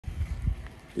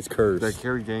It's cursed. The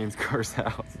Kerry Gaines curse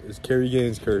house. It's Kerry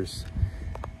Gaines' curse.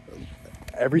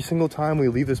 Every single time we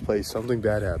leave this place, something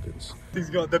bad happens.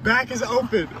 The back is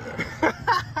open.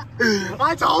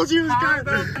 I told you it was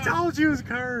cursed. I told you it was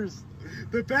cursed.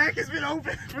 The back has been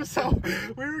open for so.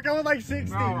 We were going like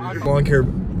 60. Lawn care,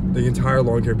 the entire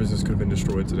lawn care business could have been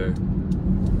destroyed today.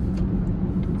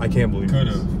 I can't believe Could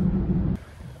this. have.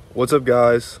 What's up,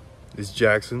 guys? It's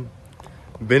Jackson.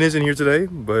 Ben isn't here today,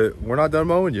 but we're not done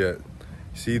mowing yet.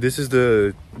 See, this is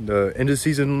the end of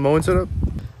season mowing setup.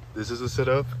 This is a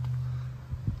setup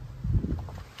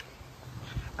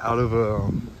out of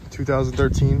a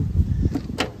 2013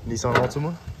 Nissan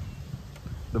Altima.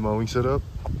 The mowing setup.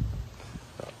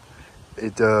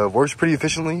 It works pretty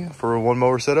efficiently for a one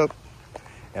mower setup,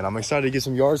 and I'm excited to get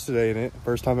some yards today in it.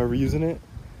 First time ever using it.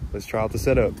 Let's try out the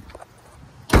setup.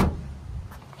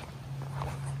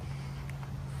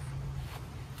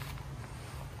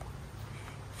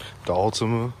 The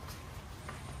Altima.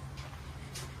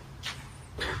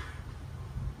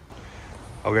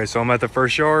 Okay, so I'm at the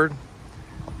first yard.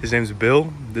 His name's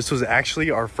Bill. This was actually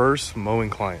our first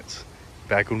mowing clients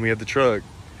back when we had the truck.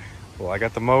 Well, I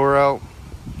got the mower out.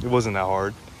 It wasn't that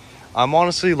hard. I'm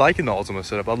honestly liking the Altima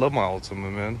setup. I love my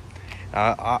Altima, man.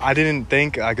 I didn't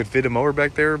think I could fit a mower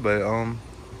back there, but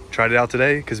tried it out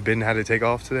today because Ben had to take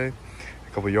off today.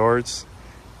 A couple yards.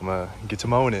 I'm gonna get to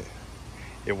mowing it.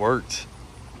 It worked.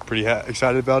 Pretty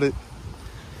excited about it.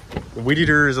 The weed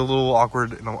eater is a little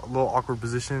awkward, in a little awkward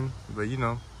position, but you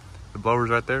know, the blower's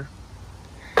right there.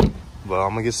 Well,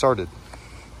 I'm gonna get started.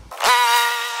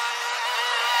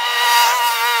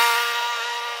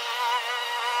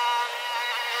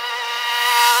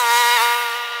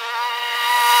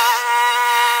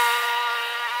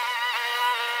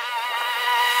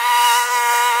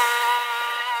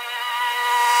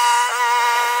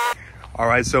 All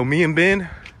right, so me and Ben,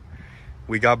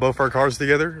 we got both our cars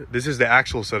together. This is the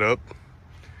actual setup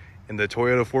in the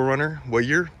Toyota 4Runner. What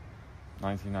year?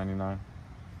 1999.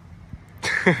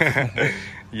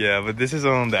 Yeah, but this is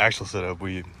the actual setup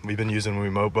we've been using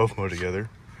when we both mow together.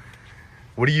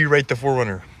 What do you rate the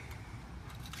 4Runner?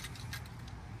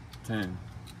 10.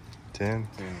 10?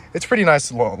 It's pretty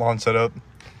nice lawn setup.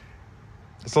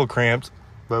 It's a little cramped,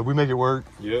 but we make it work.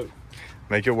 Yep.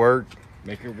 Make it work.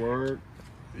 Make it work.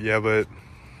 Yeah, but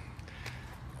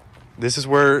this is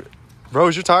where... Bro,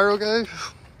 is your tire okay?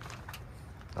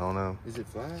 I don't know. Is it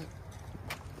flat?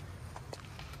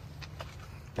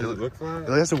 Does it look flat? It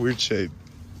has a weird shape.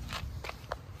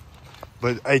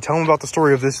 But hey, tell them about the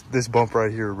story of this bump right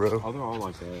here, bro. Oh, they're all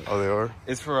like that. Oh, they are?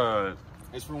 It's for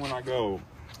when I go,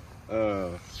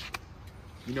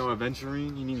 you know,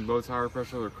 adventuring. You need low tire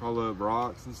pressure or crawl up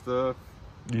rocks and stuff.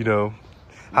 You know.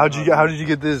 How did you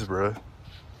get this, bro?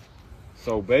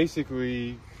 So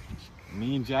basically,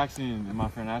 me and Jackson and my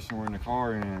friend Ashton were in the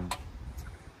car, and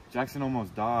Jackson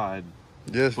almost died.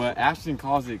 Yes. But Ashton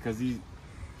caused it because he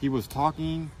was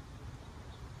talking,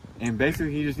 and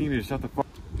basically he just needed to shut the fuck.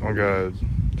 Oh god.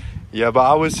 Yeah, but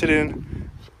I was sitting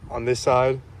on this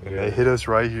side, and they hit us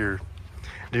right here.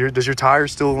 Does your tire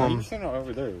still? No, you're sitting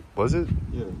over there. Was it?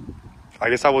 Yeah.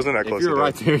 I guess I wasn't that close. If you were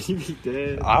right there, you'd be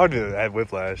dead. I would have had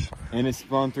whiplash. And it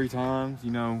spun 3 times. You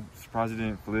know, surprised it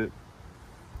didn't flip.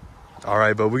 All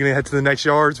right, but we're gonna head to the next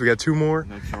yards. We got 2 more.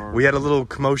 Next yard. We had a little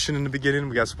commotion in the beginning.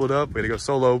 We got split up. We had to go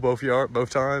solo both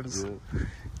times. Yeah.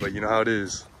 But you know how it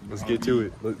is. Let's get to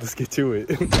it. Let's get to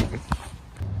it.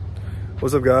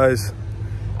 What's up, guys?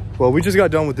 Well, we just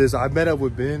got done with this. I met up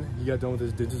with Ben. He got done with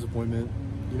his dentist appointment.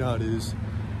 You know how it is.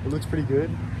 It looks pretty good.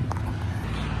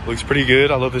 Looks pretty good.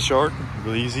 I love this yard.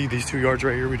 Really easy. These 2 yards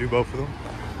right here, we do both of them.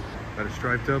 Got it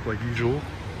striped up like usual.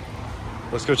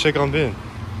 Let's go check on Ben.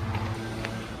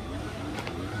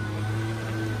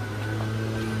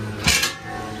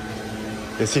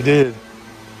 Yes, he did.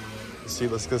 See,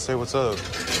 let's go say what's up.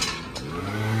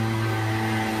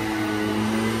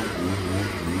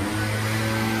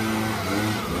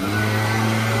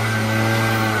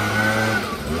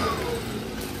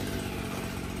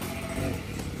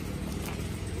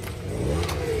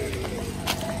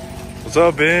 What's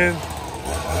up, Ben?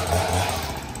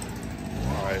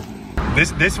 All right.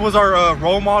 This was our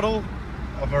role model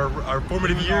of our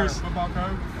formative years. Football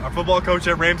coach. Our football coach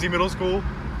at Ramsey Middle School.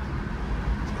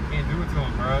 Can't do it to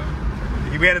him,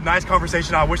 bro. We had a nice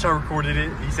conversation. I wish I recorded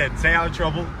it. He said, "Stay out of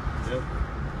trouble." Yep.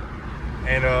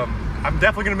 And I'm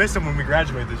definitely gonna miss him when we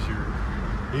graduate this year.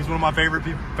 He's one of my favorite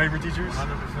teachers.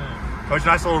 100%. Coach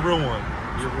Nice, a real one.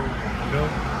 You're real.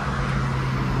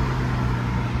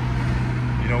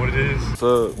 You know what it is.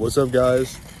 So what's up,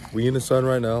 guys? We in the sun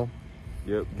right now.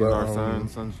 Yep. But, Our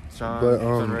sunshine, but,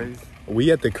 sun rays.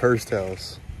 We at the cursed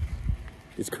house.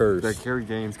 It's cursed. That Kerry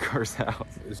Gaines curse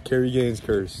house. It's Kerry Gaines'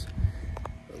 curse.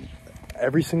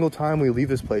 Every single time we leave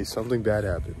this place, something bad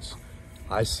happens.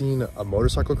 I seen a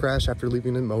motorcycle crash after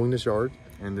leaving and mowing this yard.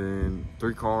 And then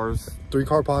 3 cars.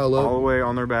 3-car pile up. All the way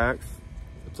on their backs.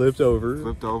 Flipped over.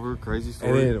 Flipped over. Crazy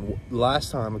story. And then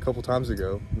last time, a couple times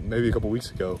ago, maybe a couple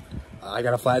weeks ago, I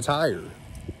got a flat tire.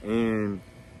 And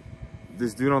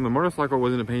this dude on the motorcycle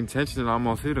wasn't paying attention and I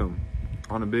almost hit him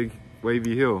on a big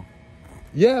wavy hill.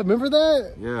 Yeah, remember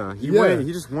that? Yeah, he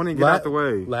just wanted to get out the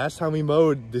way. Last time we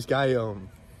mowed, this guy,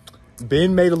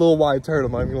 Ben made a little wide turn.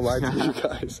 I'm not even gonna lie to you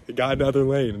guys. It got another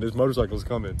lane and his motorcycle's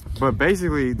coming. But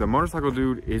basically, the motorcycle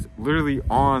dude is literally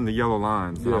on the yellow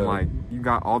lines. And I'm like, you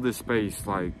got all this space,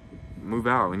 like, move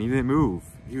out. And he didn't move.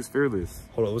 He was fearless.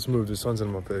 Hold on, let's move. The sun's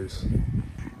in my face.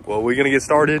 Well, we're gonna get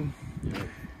started. Yeah.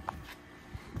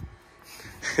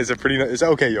 It's a pretty, it's an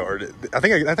okay yard. I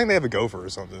think they have a gopher or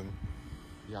something.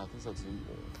 Yeah, I think so too.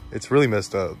 It's really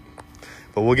messed up.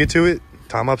 But we'll get to it.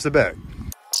 Time up's the back.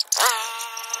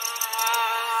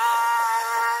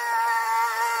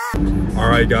 All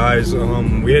right, guys.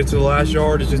 We headed to the last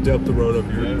yard. It's just up the road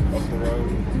up here. Yeah, up the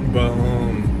road.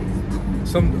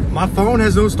 But my phone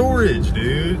has no storage,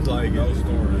 dude. Like No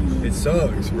storage. it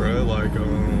sucks, bro. Like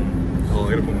oh,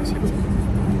 I gotta put my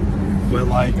seatbelt. But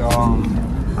like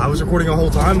I was recording a whole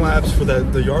time lapse for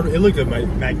the yard. It looked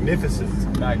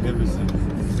magnificent. Magnificent.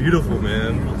 Beautiful,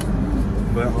 man.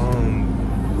 But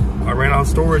I ran out of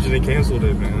storage and they canceled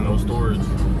it, man. No storage.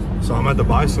 So I'm gonna have to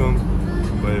buy some.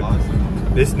 But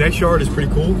this next yard is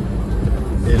pretty cool.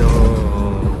 It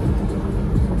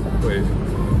wait.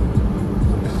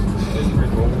 It's pretty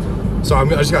cool. So I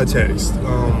just got a text.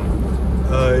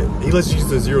 He lets you use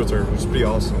the 0 turn, which is pretty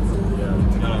awesome. Yeah,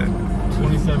 it's got a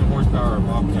 27 horsepower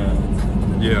Bobcat.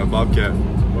 Yeah, Bobcat.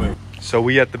 Wait. So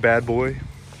we at the bad boy.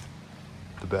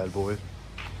 The bad boy.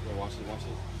 Yeah, watch it, watch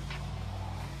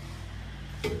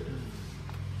it.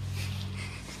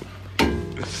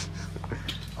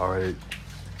 All right.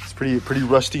 It's pretty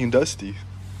rusty and dusty,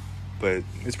 but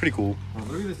it's pretty cool. Oh,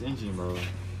 look at this engine, bro.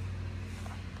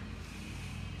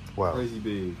 Wow. Crazy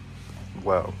big.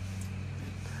 Wow.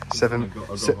 Go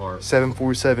hard.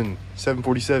 747.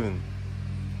 747.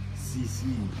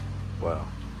 CC. Wow.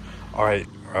 All right.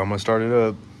 I'm gonna start it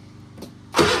up.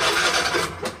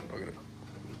 Okay.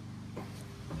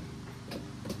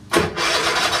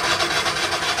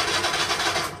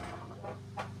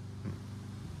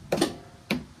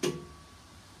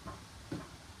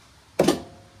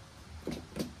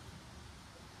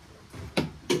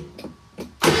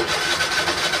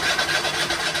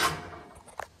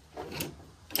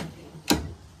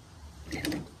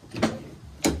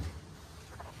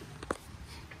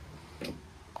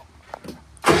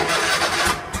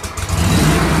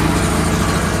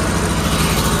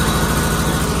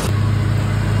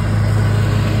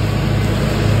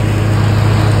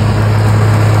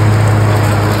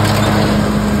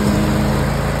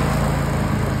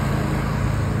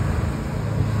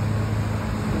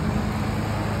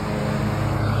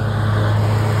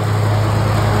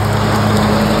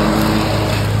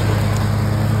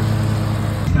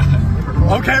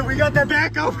 Okay, we got the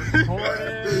back open.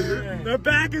 The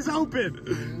back is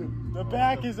open. The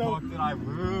back is open. What did I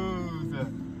lose?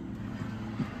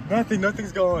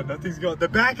 Nothing's going. Nothing's going. The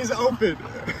back is open.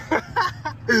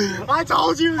 I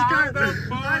told you it was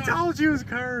cursed. I told you it was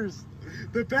cursed.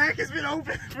 The back has been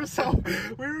open for so.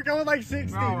 We were going like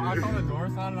 60. Bro, I saw the door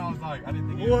sign and I was like, I didn't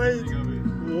think anything of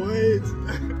it.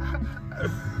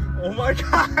 What? Oh my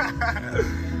god.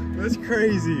 That's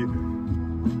crazy.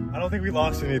 I don't think we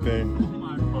lost anything. Oh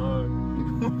my fuck.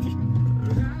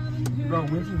 Bro,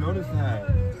 when did you notice that?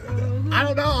 I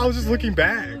don't know. I was just looking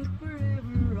back.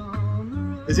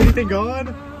 Is anything gone?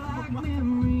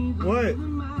 What?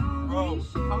 Bro,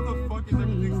 how the fuck is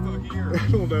everything still here? I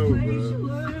don't know,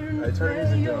 bro. I turn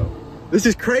these and go. This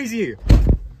is crazy.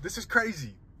 This is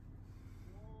crazy.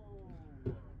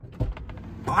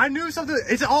 I knew something.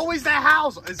 It's always that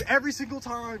house. It's every single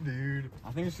time, dude.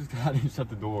 I think it's just because I didn't shut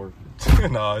the door.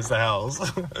 No, it's the house.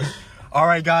 All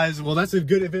right, guys. Well, that's a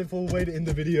good eventful way to end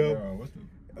the video. Bro,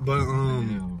 But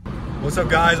what's up,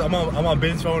 guys? I'm on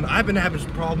Ben's phone. I've been having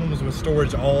problems with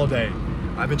storage all day.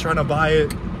 I've been trying to buy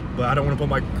it, but I don't want to put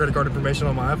my credit card information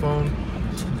on my iPhone.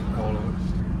 Hold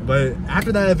on. But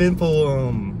after that eventful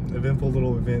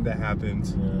little event that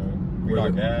happened, we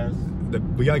got gas.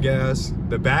 We got gas.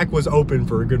 The back was open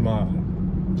for a good mile.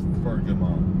 For a good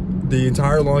mile. The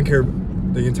entire lawn care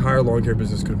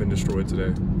business could have been destroyed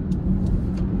today.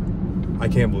 I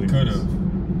can't believe Could this. have.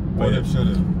 Would have, should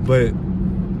have. But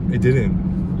it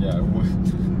didn't. Yeah, it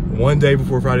would. One day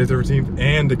before Friday the 13th,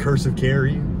 and the curse of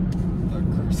Carrie. The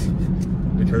curse.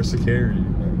 The curse of Carrie.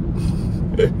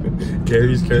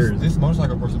 Carries curse. This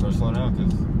motorcycle person better slow down,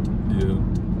 cause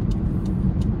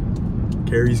yeah.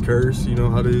 Carries curse. You know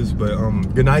how it is. But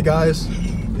good night, guys.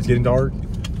 It's getting dark.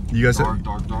 You guys, dark.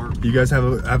 You guys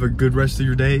have a good rest of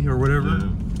your day or whatever. Yeah.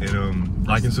 And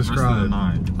like and subscribe.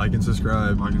 Like and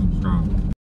subscribe.